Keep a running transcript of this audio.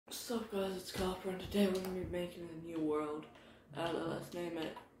What's up guys, it's Copper, and today we're going to be making a new world. Let's name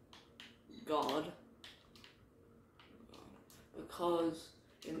it God. Because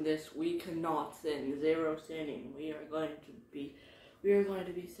in this we cannot sin, zero sinning. We are going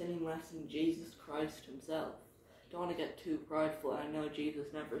to be sinning less than Jesus Christ himself. Don't want to get too prideful. I know Jesus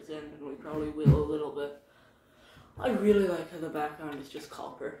never sinned, and we probably will a little bit. I really like how the background is just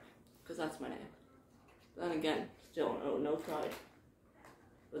Copper, because that's my name. Then again, still no pride.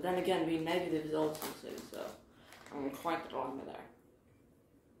 But then again, being negative is also sin, so I'm quite the dilemma there.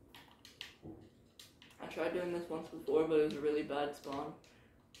 I tried doing this once before, but it was a really bad spawn.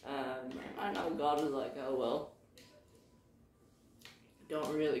 I know God was like, oh well,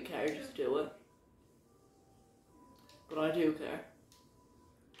 don't really care, just do it. But I do care.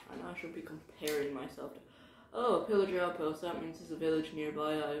 And I should be comparing myself to, oh, a pillager outpost, that means there's a village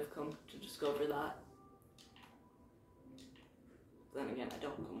nearby. I've come to discover that. Then again, I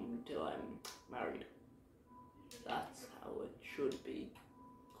don't come until I'm married. That's how it should be,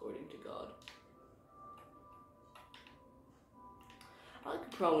 according to God. I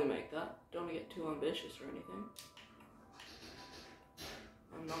could probably make that. Don't want to get too ambitious or anything.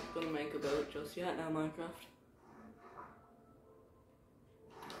 I'm not going to make a boat just yet now, Minecraft.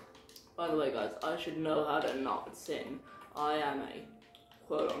 By the way, guys, I should know how to not sin. I am a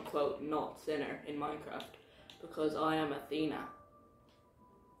quote-unquote not sinner in Minecraft because I am Athena.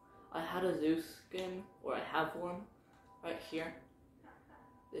 I had a Zeus skin, or I have one, right here.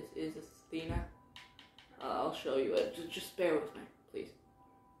 This is Athena. I'll show you it. Just bear with me, please.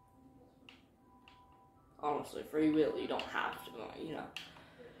 Honestly, free will, you don't have to, you know.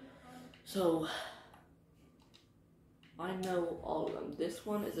 So, I know all of them. This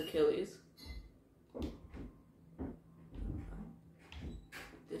one is Achilles.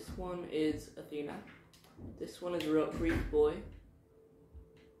 This one is Athena. This one is Greek boy.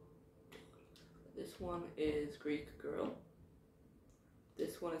 This one is Greek girl.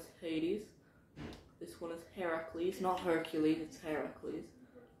 This one is Hades. This one is Heracles, not Hercules, it's Heracles.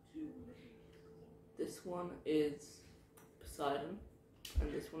 This one is Poseidon,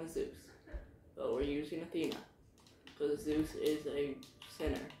 and this one is Zeus. But we're using Athena, because Zeus is a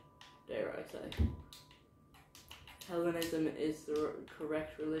sinner, dare I say. Hellenism is the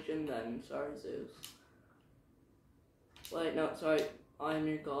correct religion, then sorry Zeus. Wait, no, sorry. I am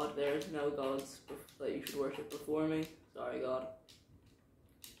your God, there is no gods that you should worship before me. Sorry, God.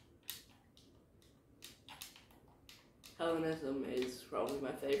 Hellenism is probably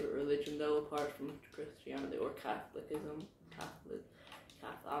my favorite religion, though, apart from Christianity or Catholicism.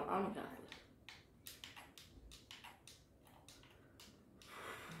 I'm a Catholic.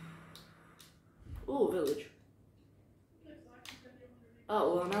 Ooh, village.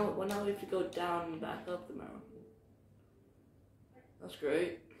 Oh, well now we have to go down and back up the mountain. That's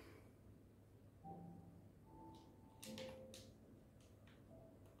great.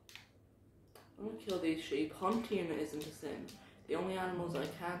 I'm gonna kill these sheep. Hunting isn't a sin. The only animals I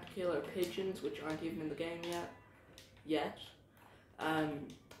can't kill are pigeons, which aren't even in the game yet.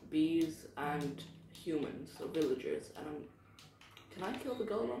 Bees and humans, so villagers. And can I kill the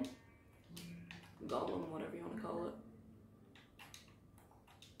golem? Golem, whatever you want to call it.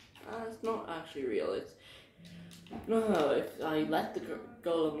 It's not actually real. No, if I let the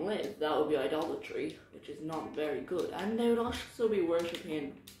golem live, that would be idolatry, which is not very good. And they would also be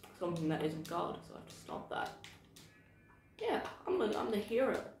worshipping something that isn't God, so I have to stop that. Yeah, I'm the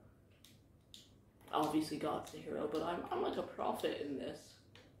hero. Obviously God's the hero, but I'm like a prophet in this.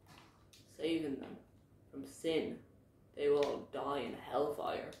 Saving them from sin. They will die in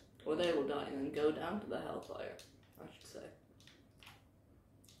hellfire. Or they will die and then go down to the hellfire, I should say.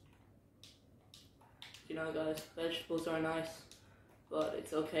 You know, guys, vegetables are nice, but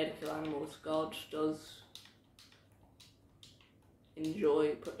it's okay to kill animals. God does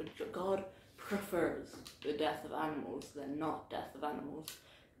enjoy, God prefers the death of animals than not death of animals.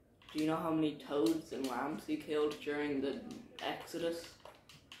 Do you know how many toads and lambs he killed during the Exodus?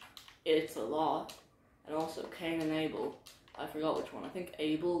 It's a lot. And also Cain and Abel. I forgot which one. I think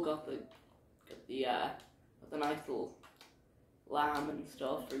Abel got the nice little lamb and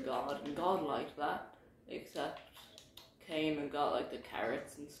stuff for God, and God liked that. Except Cain and got like the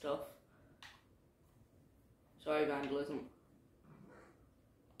carrots and stuff. Sorry, vandalism.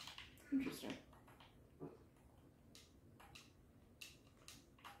 Interesting.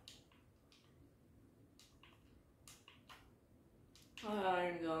 Hi,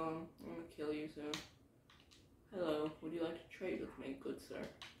 Iron Golem. I'm gonna kill you soon. Hello, would you like to trade with me, good sir?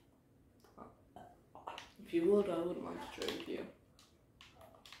 If you would, I wouldn't like to trade with you.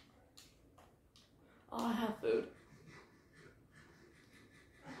 Oh, I have food.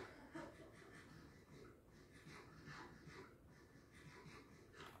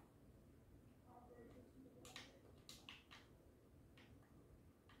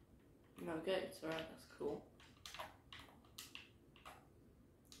 Okay, it's alright, that's cool.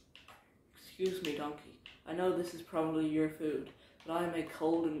 Excuse me, donkey. I know this is probably your food, but I am a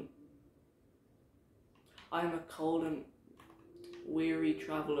cold and weary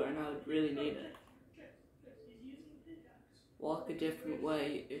traveler, and I would really need it. Walk a different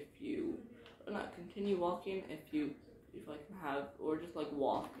way if you, or not, continue walking if I can have, or just like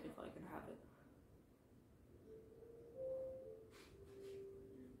walk if I can have it.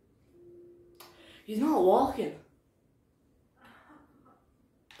 He's not walking.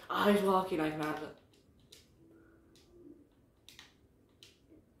 He's walking, I can have it.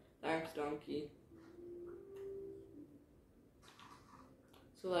 Thanks, donkey.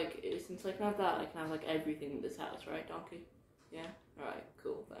 So like, since I can have that, I can have like everything in this house, right, donkey? Yeah? Alright,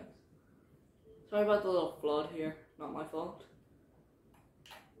 cool, thanks. Sorry about the little flood here, not my fault.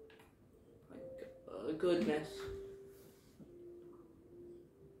 Like, goodness.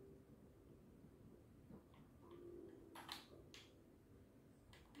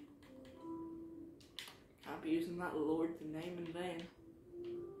 Can't be using that Lord's name in vain.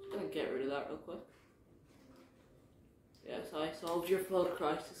 Just gonna get rid of that real quick. Yes, I solved your flood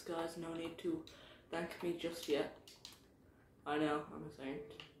crisis, guys. No need to thank me just yet. I know, I'm a saint.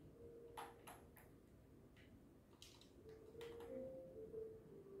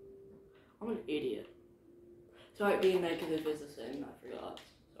 I'm an idiot. Sorry, being negative is a sin, I forgot.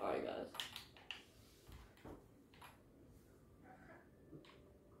 Sorry, guys.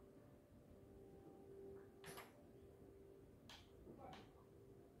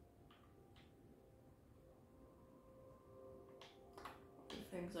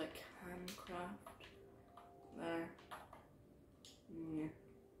 Things I can craft. There. Yeah.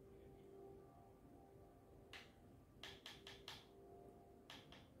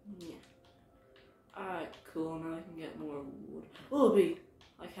 Yeah. Alright, cool, now I can get more wood. Oh,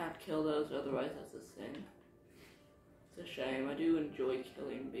 I can't kill those, otherwise that's a sin. It's a shame, I do enjoy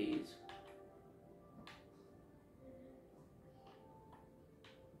killing bees.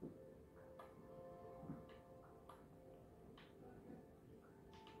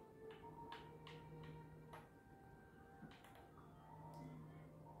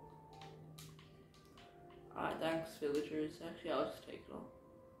 Alright, thanks villagers. Actually, I'll just take it all.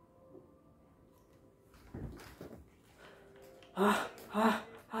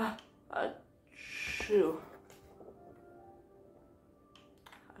 Achoo.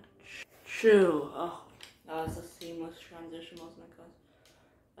 Achoo. Oh, that was a seamless transition, wasn't it, guys?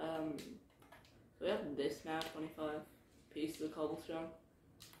 So we have this now, 25 pieces of cobblestone.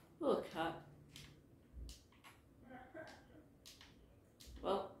 Little cat.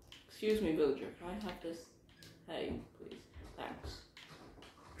 Well, excuse me, villager, can I have this? Hey, please. Thanks.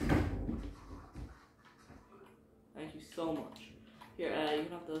 Thank you so much. Here, you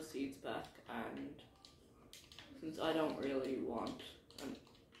can have those seeds back, and since I don't really want, and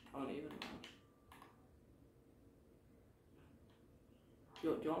I don't even want.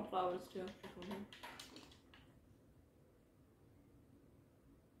 Do you want flowers too? Just wondering.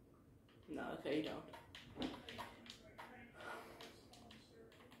 No, okay, you don't.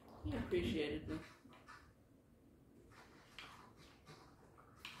 You appreciated me.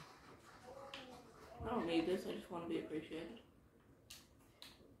 I don't need this, I just want to be appreciated.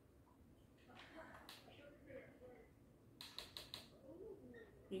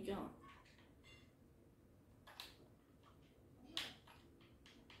 Where you going?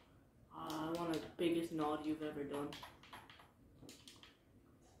 I want the biggest nod you've ever done.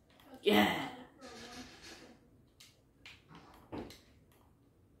 Yeah!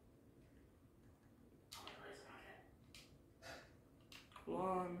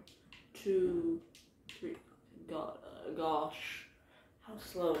 One, two, three. God, gosh. How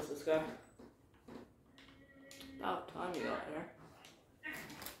slow is this guy? About time you got here.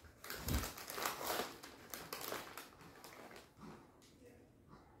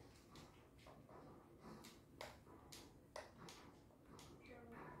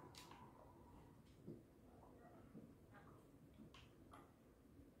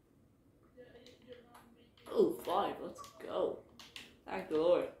 Oh, 5, let's go. Thank the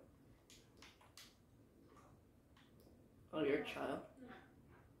Lord. Oh, you're a child.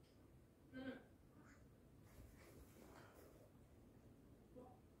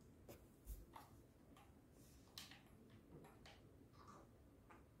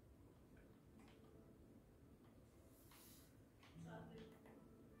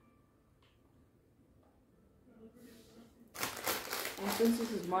 Well, since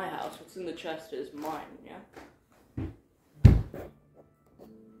this is my house, what's in the chest is mine, yeah?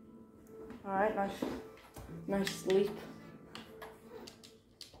 Alright, nice sleep.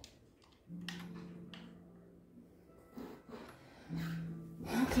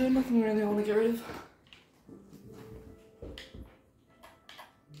 So nothing really I want to get rid of.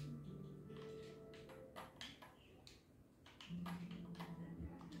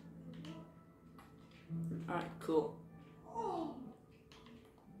 Alright, cool.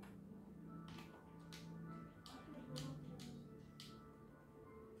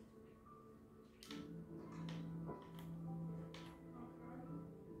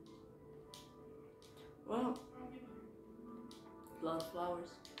 Well, a lot of flowers.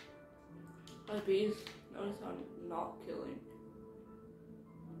 My bees. Notice I'm not killing.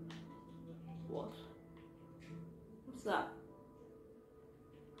 What? What's that?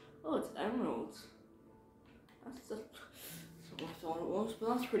 Oh, it's emeralds. That's not what I thought it was, but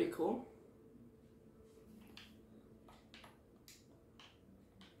that's pretty cool.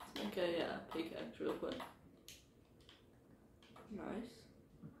 Let's make a pickaxe real quick. Nice.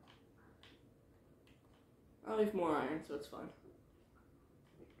 I have more iron, so it's fine.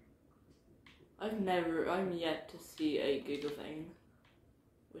 I'm yet to see a Giga vein,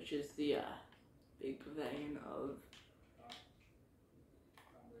 which is the big vein of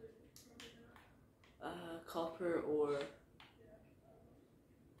copper or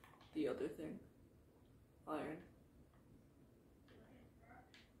the other thing, iron.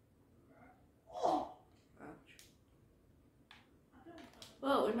 Ouch.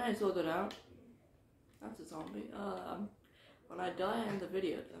 Well, we might as well go down. That's a zombie. When I die, I end the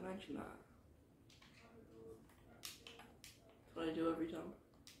video. Did I mention that? That's what I do every time.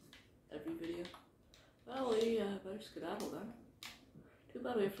 Every video. Well, we better skedaddle then. Too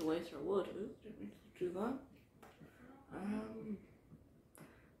bad we have to waste our wood. Ooh, didn't mean to do that.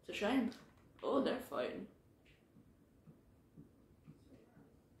 It's a shame. Oh, they're fighting.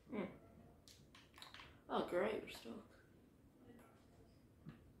 Oh, great, we're stuck.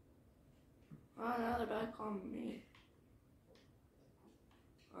 Oh, now they're back on me.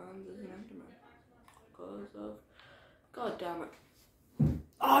 There's an enderman. Because of... God damn it.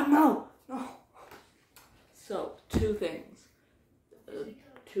 Oh, no! No! So, two things.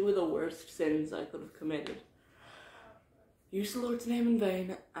 Two of the worst sins I could have committed. Used the Lord's name in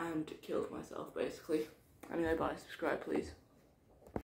vain and killed myself, basically. Anyway, bye. Subscribe, please.